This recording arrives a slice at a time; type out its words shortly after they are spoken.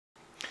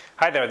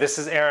Hi there, this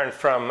is Aaron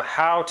from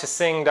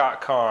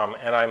howtosing.com,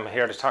 and I'm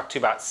here to talk to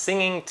you about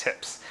singing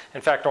tips.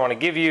 In fact, I want to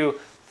give you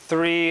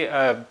three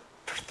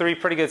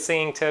pretty good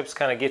singing tips,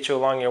 kind of get you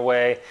along your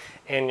way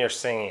in your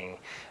singing.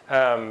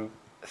 The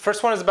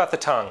first one is about the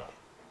tongue.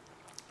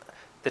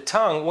 The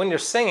tongue, when you're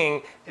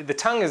singing, the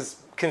tongue is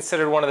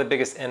considered one of the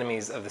biggest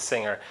enemies of the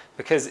singer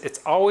because it's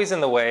always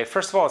in the way.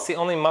 First of all, it's the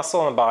only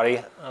muscle in the body.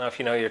 I don't know if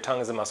you know your tongue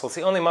is a muscle. It's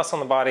the only muscle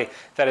in the body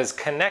that is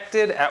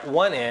connected at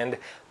one end,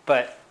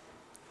 but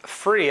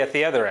free at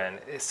the other end.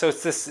 So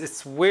it's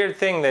this weird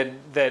thing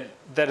that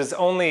is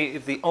only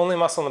the only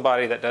muscle in the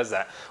body that does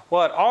that.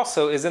 Well, it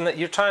also is in that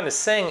you're trying to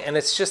sing and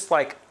it's just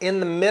like in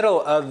the middle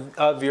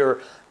of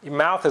your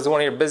mouth is one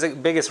of your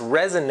biggest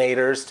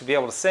resonators to be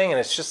able to sing,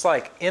 and it's just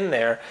like in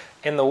there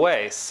in the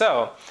way.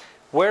 So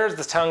where's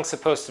the tongue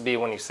supposed to be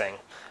when you sing?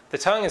 The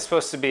tongue is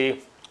supposed to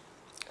be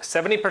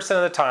 70%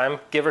 of the time,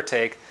 give or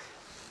take,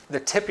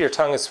 the tip of your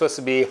tongue is supposed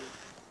to be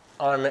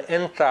on the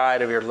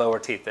inside of your lower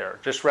teeth there,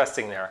 just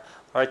resting there.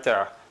 Right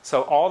there.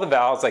 So all the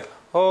vowels, like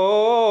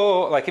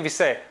oh, like if you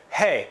say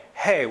hey,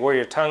 hey, where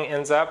your tongue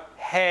ends up,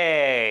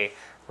 hey,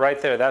 right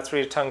there, that's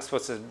where your tongue's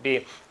supposed to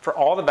be for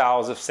all the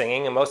vowels of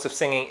singing, and most of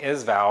singing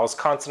is vowels.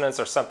 Consonants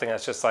are something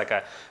that's just like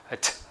a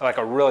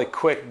really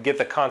quick get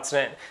the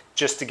consonant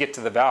just to get to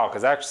the vowel,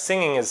 because actually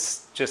singing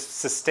is just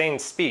sustained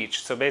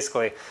speech. So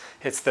basically,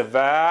 it's the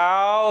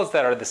vowels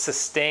that are the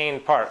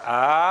sustained part.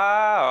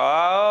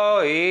 Ah,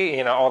 oh, e,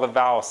 you know, all the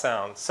vowel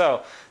sounds.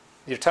 So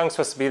your tongue's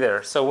supposed to be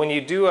there. So when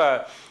you do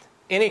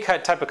any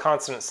type of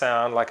consonant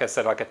sound, like I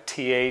said, like a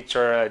TH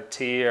or a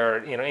T or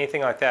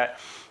anything like that,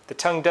 the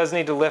tongue does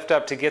need to lift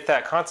up to get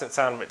that consonant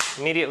sound, but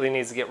immediately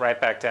needs to get right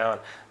back down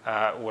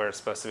where it's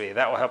supposed to be.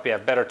 That will help you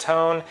have better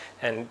tone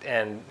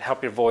and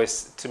help your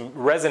voice to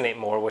resonate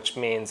more, which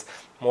means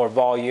more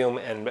volume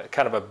and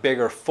kind of a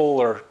bigger,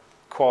 fuller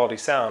quality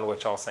sound,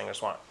 which all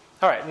singers want.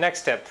 All right,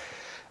 next tip.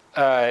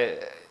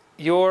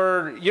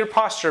 Your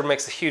posture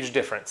makes a huge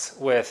difference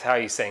with how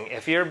you sing.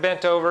 If you're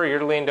bent over,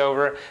 you're leaned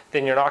over,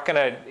 then you're not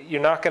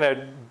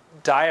gonna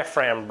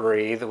diaphragm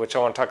breathe, which I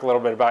want to talk a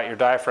little bit about your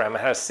diaphragm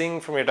and how to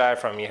sing from your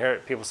diaphragm. You hear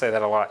people say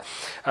that a lot.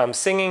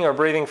 Singing or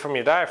breathing from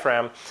your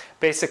diaphragm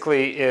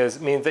basically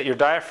means that your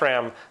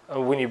diaphragm,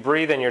 when you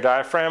breathe in, your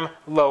diaphragm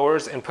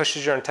lowers and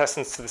pushes your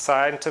intestines to the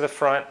side and to the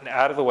front and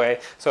out of the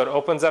way, so it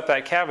opens up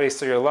that cavity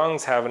so your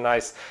lungs have a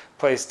nice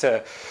place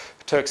to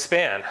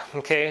expand.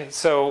 Okay,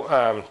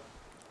 so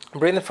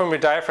breathing from your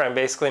diaphragm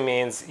basically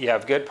means you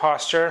have good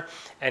posture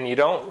and you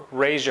don't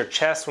raise your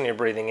chest when you're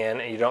breathing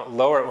in and you don't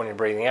lower it when you're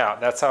breathing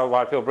out. That's how a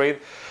lot of people breathe.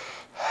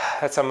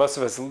 That's how most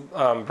of us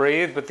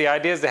breathe, but the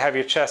idea is to have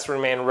your chest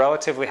remain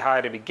relatively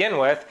high to begin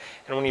with,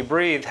 and when you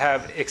breathe,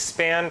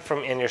 expand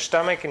from in your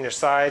stomach and your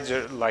sides,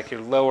 like your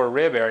lower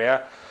rib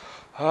area.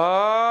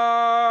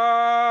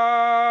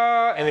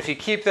 And if you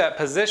keep that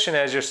position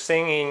as you're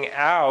singing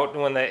out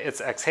when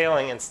it's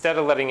exhaling, instead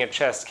of letting your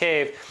chest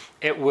cave,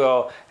 it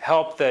will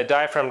help the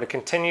diaphragm to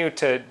continue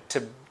to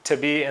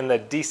be in the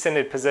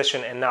descended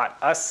position and not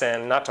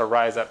ascend, not to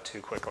rise up too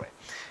quickly.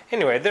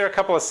 Anyway, there are a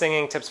couple of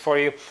singing tips for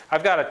you.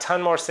 I've got a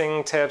ton more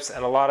singing tips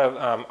and a lot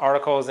of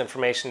articles,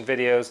 information,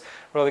 videos,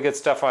 really good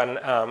stuff on,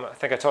 I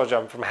think I told you,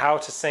 I'm from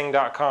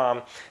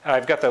howtosing.com.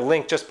 I've got the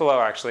link just below,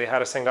 actually,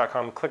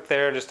 howtosing.com. Click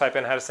there, just type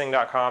in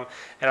howtosing.com,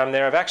 and I'm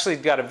there. I've actually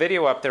got a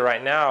video up there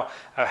right now,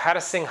 how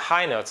to sing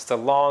high notes. It's a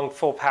long,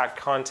 full-packed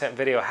content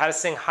video. How to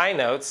sing high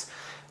notes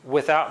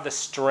without the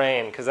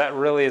strain, because that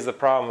really is the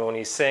problem when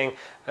you sing,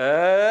 you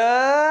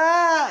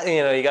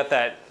got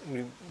that,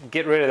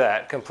 get rid of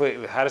that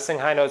completely. How to sing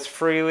high notes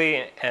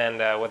freely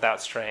and without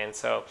strain.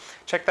 So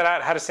check that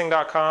out,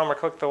 howtosing.com, or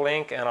click the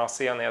link, and I'll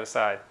see you on the other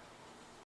side.